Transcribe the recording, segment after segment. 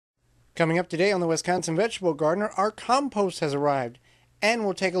Coming up today on the Wisconsin Vegetable Gardener, our compost has arrived, and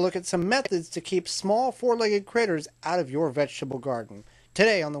we'll take a look at some methods to keep small four-legged critters out of your vegetable garden.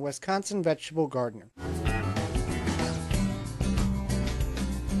 Today on the Wisconsin Vegetable Gardener.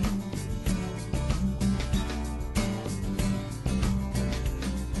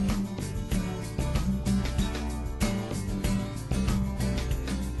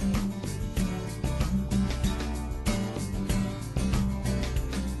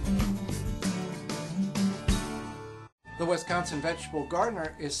 The Wisconsin Vegetable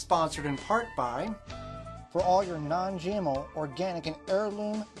Gardener is sponsored in part by, for all your non-GMO, organic, and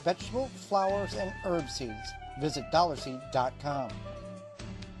heirloom vegetable, flowers, and herb seeds, visit dollarseed.com.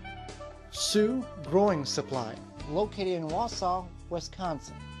 Sioux Growing Supply, located in Wausau,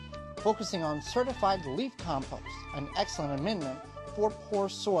 Wisconsin, focusing on certified leaf compost, an excellent amendment for poor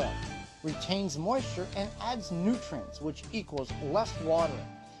soil, retains moisture and adds nutrients, which equals less watering.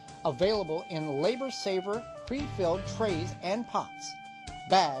 Available in labor-saver, pre-filled trays and pots,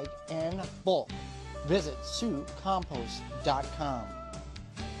 bag and bulk. Visit siouxcompost.com.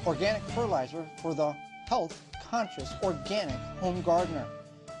 Organic fertilizer for the health-conscious organic home gardener.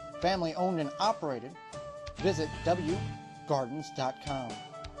 Family owned and operated. Visit thewiveggardeners.com.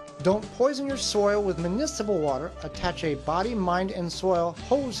 Don't poison your soil with municipal water. Attach a body, mind, and soil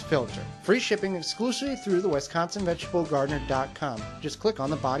hose filter. Free shipping exclusively through the WisconsinVegetableGardener.com. Just click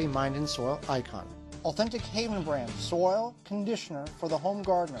on the body, mind, and soil icon. Authentic Haven brand soil conditioner for the home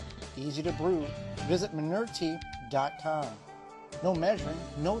gardener. Easy to brew. Visit ManureTea.com. No measuring,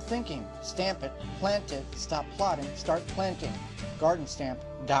 no thinking. Stamp it, plant it, stop plotting, start planting.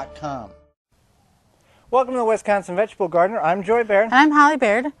 GardenStamp.com. Welcome to the Wisconsin Vegetable Gardener. I'm Joy Baird. And I'm Holly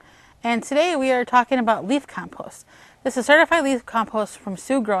Baird. And today we are talking about leaf compost. This is certified leaf compost from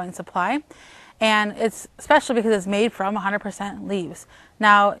Sioux Growing Supply. And it's special because it's made from 100% leaves.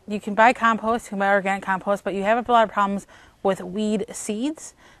 Now, you can buy compost, you can buy organic compost, but you have a lot of problems with weed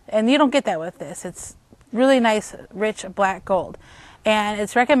seeds. And you don't get that with this. It's really nice, rich black gold. And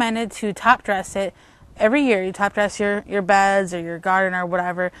it's recommended to top dress it every year. You top dress your beds or your garden or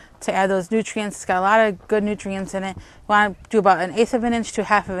whatever to add those nutrients. It's got a lot of good nutrients in it. You want to do about 1/8 of an inch to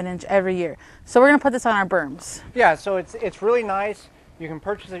 1/2 of an inch every year. So we're going to put this on our berms. Yeah, so it's really nice. You can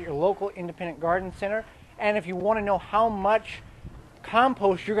purchase it at your local independent garden center. And if you want to know how much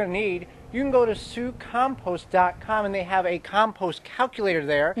compost you're going to need, you can go to siouxcompost.com and they have a compost calculator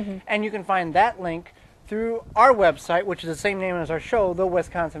there. And you can find that link through our website, which is the same name as our show,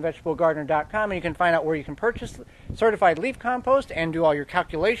 thewwisconsinvegetablegardener.com, and you can find out where you can purchase certified leaf compost and do all your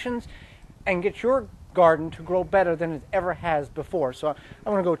calculations and get your garden to grow better than it ever has before. So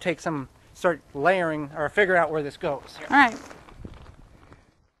I'm going to go start layering or figure out where this goes. All right.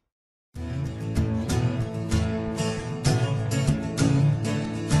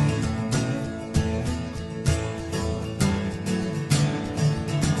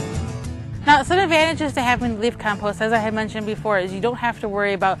 Now, some advantages to having leaf compost, as I had mentioned before, is you don't have to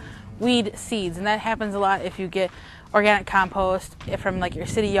worry about weed seeds, and that happens a lot if you get organic compost from like your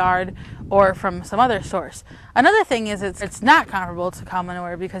city yard or from some other source. Another thing is it's not comparable to cow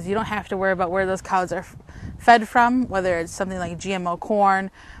manure because you don't have to worry about where those cows are fed from, whether it's something like GMO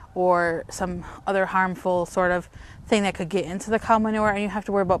corn or some other harmful sort of thing that could get into the cow manure, and you have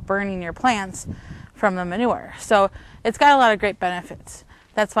to worry about burning your plants from the manure. So it's got a lot of great benefits.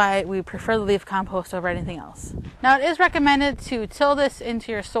 That's why we prefer the leaf compost over anything else. Now, it is recommended to till this into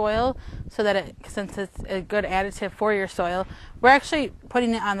your soil so that since it's a good additive for your soil, we're actually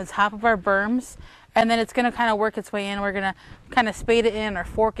putting it on the top of our berms, and then it's going to kind of work its way in. We're going to kind of spade it in or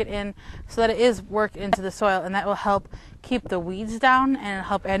fork it in so that it is worked into the soil, and that will help keep the weeds down and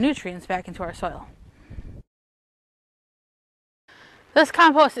help add nutrients back into our soil. This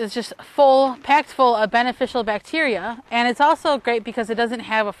compost is just packed full of beneficial bacteria, and it's also great because it doesn't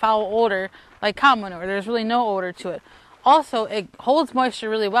have a foul odor like cow manure. There's really no odor to it. Also, it holds moisture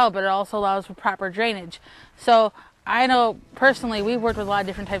really well, but it also allows for proper drainage. So I know personally we've worked with a lot of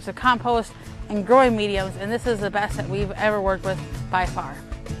different types of compost and growing mediums, and this is the best that we've ever worked with by far.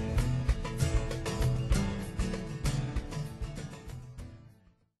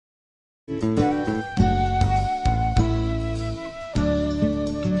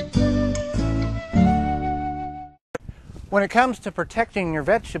 When it comes to protecting your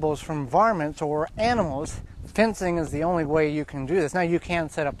vegetables from varmints or animals, fencing is the only way you can do this. Now, you can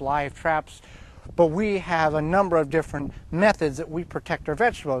set up live traps, but we have a number of different methods that we protect our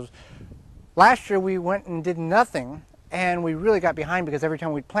vegetables. Last year we went and did nothing, and we really got behind because every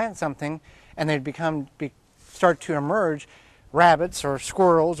time we'd plant something and they'd start to emerge, rabbits or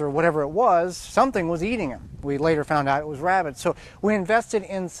squirrels or whatever it was, something was eating them. We later found out it was rabbits. So we invested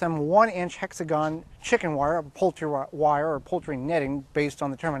in some 1-inch hexagon chicken wire, or poultry wire, or poultry netting, based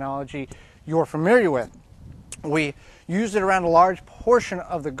on the terminology you're familiar with. We used it around a large portion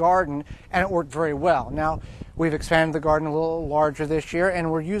of the garden, and it worked very well. Now, we've expanded the garden a little larger this year, and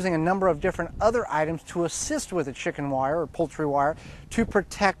we're using a number of different other items to assist with the chicken wire or poultry wire to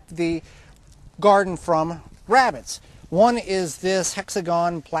protect the garden from rabbits. One is this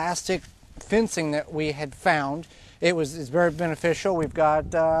hexagon plastic fencing that we had found. It's very beneficial. We've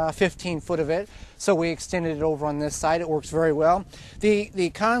got 15 foot of it, so we extended it over on this side. It works very well.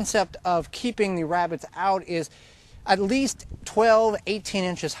 The concept of keeping the rabbits out is at least 12, 18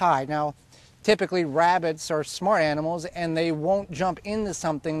 inches high. Now, typically rabbits are smart animals, and they won't jump into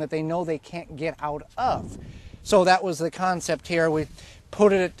something that they know they can't get out of. So that was the concept here. We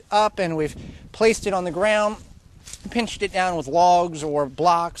put it up and we've placed it on the ground, pinched it down with logs or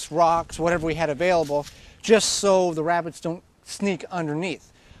blocks, rocks, whatever we had available, just so the rabbits don't sneak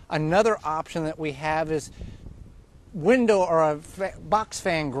underneath. Another option that we have is window or box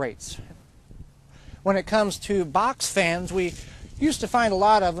fan grates. When it comes to box fans, we used to find a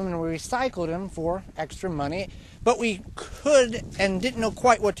lot of them and we recycled them for extra money, but we could and didn't know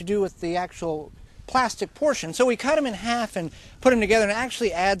quite what to do with the actual plastic portion. So we cut them in half and put them together, and it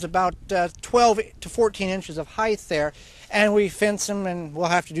actually adds about 12 to 14 inches of height there. And we fence them, and we'll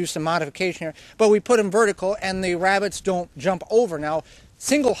have to do some modification here. But we put them vertical, and the rabbits don't jump over. Now,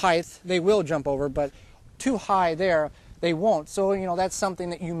 single height, they will jump over, but too high there, they won't. So, you know, that's something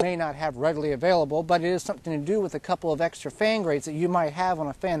that you may not have readily available, but it is something to do with a couple of extra fan grates that you might have on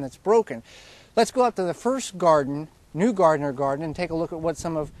a fan that's broken. Let's go out to the first garden, New Gardener garden, and take a look at what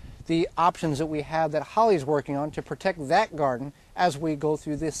some of the options that we have that Holly's working on to protect that garden as we go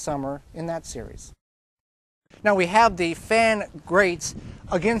through this summer in that series. Now, we have the fan grates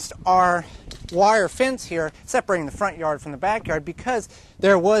against our wire fence here, separating the front yard from the backyard, because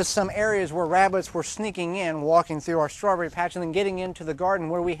there was some areas where rabbits were sneaking in, walking through our strawberry patch and then getting into the garden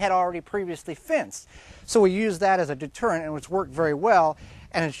where we had already previously fenced. So we used that as a deterrent, and it's worked very well,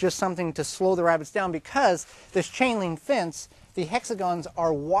 and it's just something to slow the rabbits down, because this chain link fence, the hexagons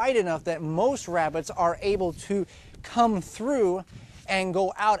are wide enough that most rabbits are able to come through and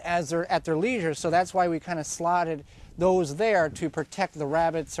go out as they're at their leisure. So that's why we kind of slotted those there to protect the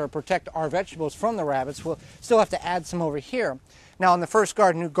rabbits, or protect our vegetables from the rabbits. We'll still have to add some over here. Now, in the first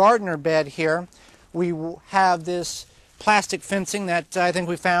New Gardener bed here, we have this plastic fencing that I think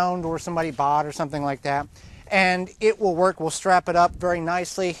we found or somebody bought or something like that. And it will work. We'll strap it up very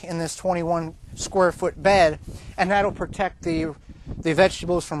nicely in this 21 square foot bed, and that'll protect the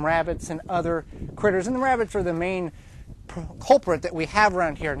vegetables from rabbits and other critters. And the rabbits are the main culprit that we have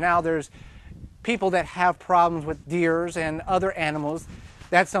around here. Now, there's people that have problems with deers and other animals.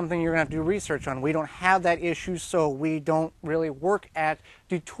 That's something you're going to have to do research on. We don't have that issue, so we don't really work at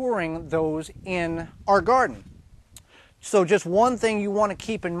detouring those in our garden. So just one thing you want to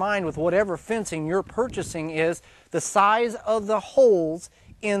keep in mind with whatever fencing you're purchasing is the size of the holes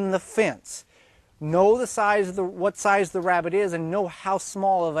in the fence. Know the size of what size the rabbit is, and know how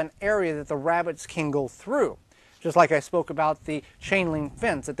small of an area that the rabbits can go through. Just like I spoke about the chain link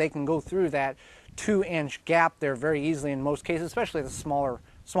fence, that they can go through that 2-inch gap there very easily in most cases, especially the smaller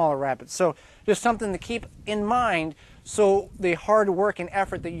rabbits. So just something to keep in mind, so the hard work and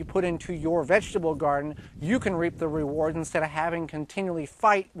effort that you put into your vegetable garden, you can reap the rewards instead of having continually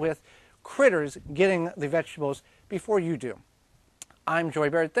fight with critters getting the vegetables before you do. I'm Joy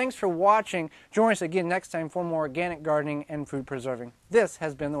Baird. Thanks for watching. Join us again next time for more organic gardening and food preserving. This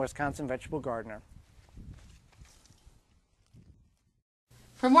has been the Wisconsin Vegetable Gardener.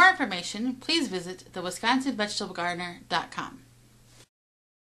 For more information, please visit thewwisconsinvegetablegardener.com.